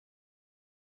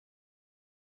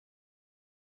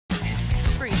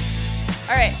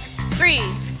All right, 3,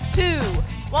 2,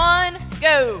 1,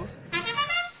 go.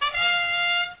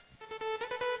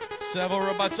 Several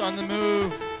robots on the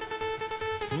move.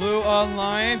 Blue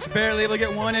Alliance barely able to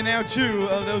get one, and now two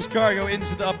of those cargo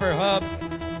into the upper hub.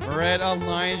 Red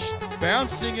Alliance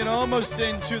bouncing it almost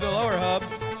into the lower hub.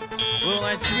 Blue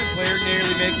Alliance human player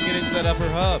nearly making it into that upper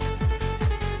hub.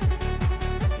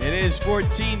 It is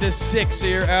 14-6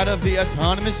 here out of the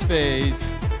autonomous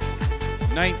phase.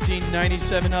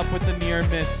 1997 up with the near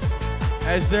miss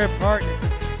as their partner.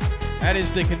 That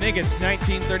is the Kniggets,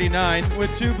 1939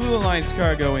 with two Blue Alliance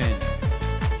cargo in.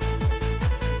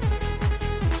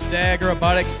 Stag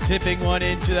Robotics tipping one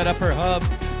into that upper hub.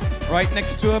 Right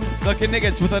next to him, the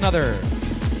Kniggets with another.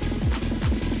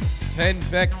 10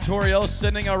 Vectorial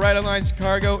sending a Red Alliance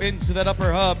cargo into that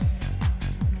upper hub.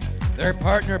 Their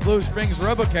partner, Blue Springs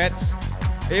Robocats,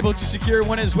 able to secure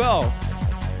one as well.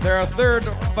 They're a third,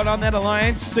 but on that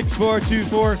alliance,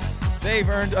 6424, they've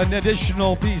earned an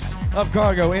additional piece of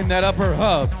cargo in that upper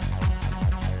hub.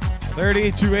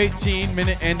 30 to 18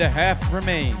 minute and a half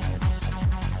remains.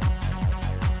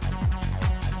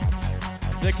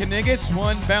 The Kniggets,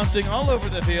 one bouncing all over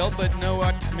the field, but no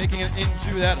one making it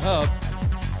into that hub.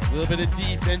 A little bit of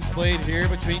defense played here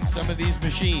between some of these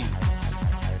machines.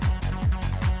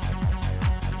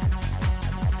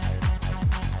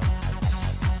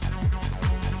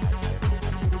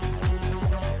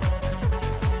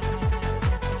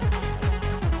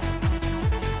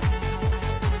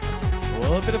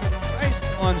 A little bit of a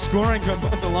nice on scoring from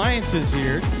both alliances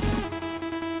here.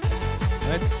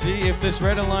 Let's see if this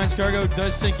Red Alliance cargo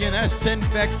does sink in. That's 10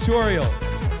 Factorial.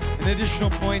 An additional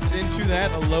points into that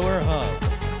lower hub.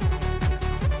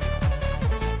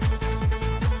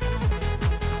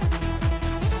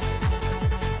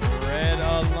 Red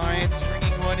Alliance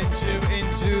bringing one and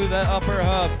two into the upper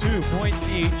hub. 2 points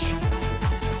each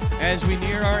as we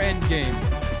near our end game.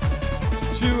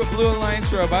 Two Blue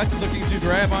Alliance robots looking to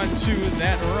grab onto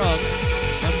that rung,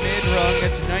 the mid rung.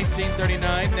 That's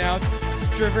 1939 now,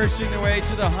 traversing their way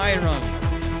to the high rung.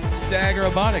 Stag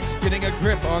Robotics getting a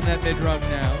grip on that mid rung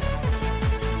now.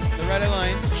 The Red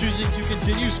Alliance choosing to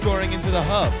continue scoring into the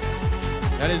hub.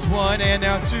 That is one, and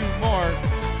now two more.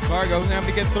 Cargo now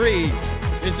we get 3.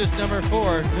 Is this number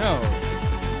 4? No.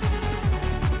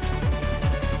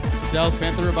 Stealth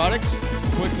Panther Robotics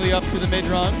quickly up to the mid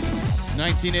rung.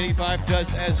 1985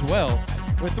 does as well,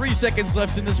 with 3 seconds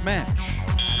left in this match.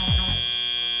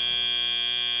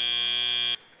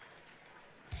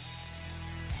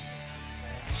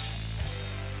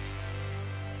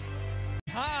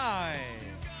 Hi,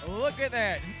 look at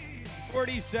that,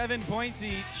 47 points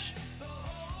each.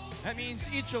 That means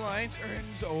each alliance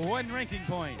earns 1 ranking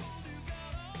point.